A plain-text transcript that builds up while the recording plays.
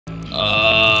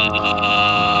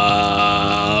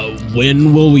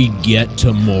When will we get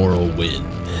to Morrowind?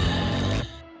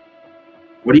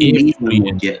 What do you mean when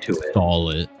we'll get to it? Install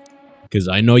it. Because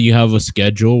I know you have a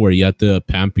schedule where you have to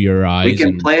pamper your eyes. We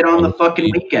can play it on the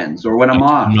fucking weekends or when I'm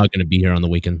off. I'm not going to be here on the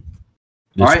weekend.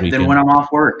 All right, then when I'm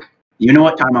off work. You know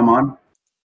what time I'm on?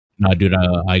 Nah, dude,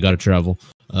 I got to travel.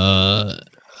 But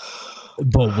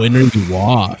when are you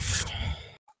off?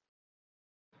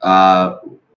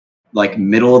 Like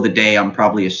middle of the day, I'm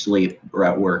probably asleep or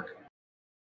at work.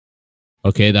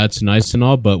 Okay, that's nice and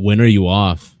all, but when are you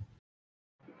off?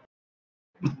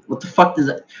 What the fuck does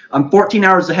that? I'm 14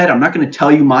 hours ahead. I'm not going to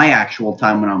tell you my actual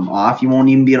time when I'm off. You won't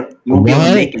even be. You won't be able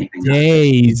to make anything. What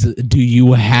days do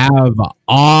you have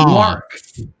off? Mark,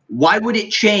 why would it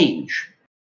change?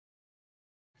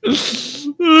 Are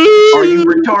you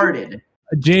retarded?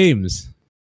 James,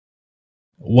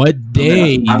 what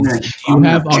day do you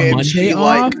have a Monday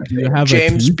off? Do you have a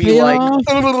Tuesday off?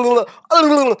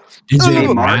 Is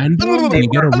it random? Do you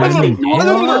get a random day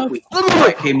off?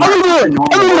 Okay, Mark, what a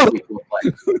normal work week look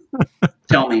like?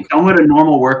 Tell me what a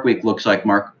normal work week looks like,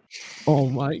 Mark. Oh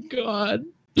my God,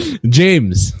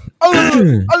 James.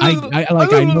 I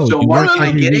know. So Mark,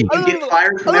 I get it. You get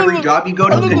fired from every job you go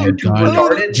to because you're too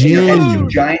retarded. James, too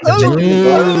giant.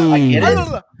 I get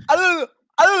it.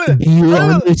 Do you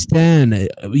understand?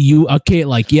 You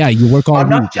work all I'm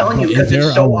week. not telling you because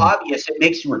it's so obvious it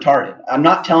makes you retarded. I'm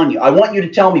not telling you. I want you to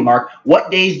tell me, Mark, what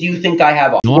days do you think I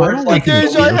have off? No, the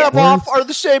days I have off are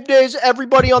the same days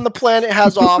everybody on the planet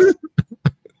has off.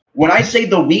 When I say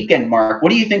the weekend, Mark, what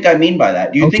do you think I mean by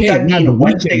that? Do you think I mean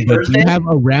Wednesday, Thursday? Do you have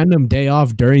a random day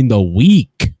off during the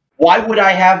week? Why would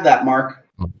I have that, Mark?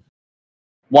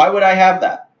 Why would I have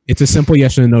that? It's a simple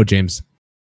yes or no, James.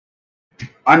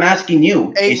 I'm asking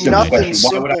you. Ain't nothing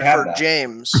simple for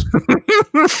James.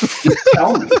 Just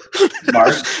tell me,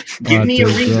 Mark. Give me a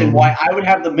reason why I would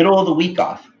have the middle of the week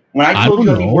off when I told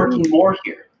you I'd be working more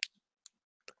here.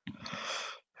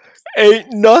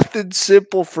 Ain't nothing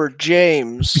simple for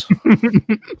James.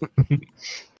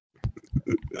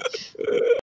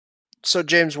 So,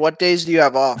 James, what days do you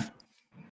have off?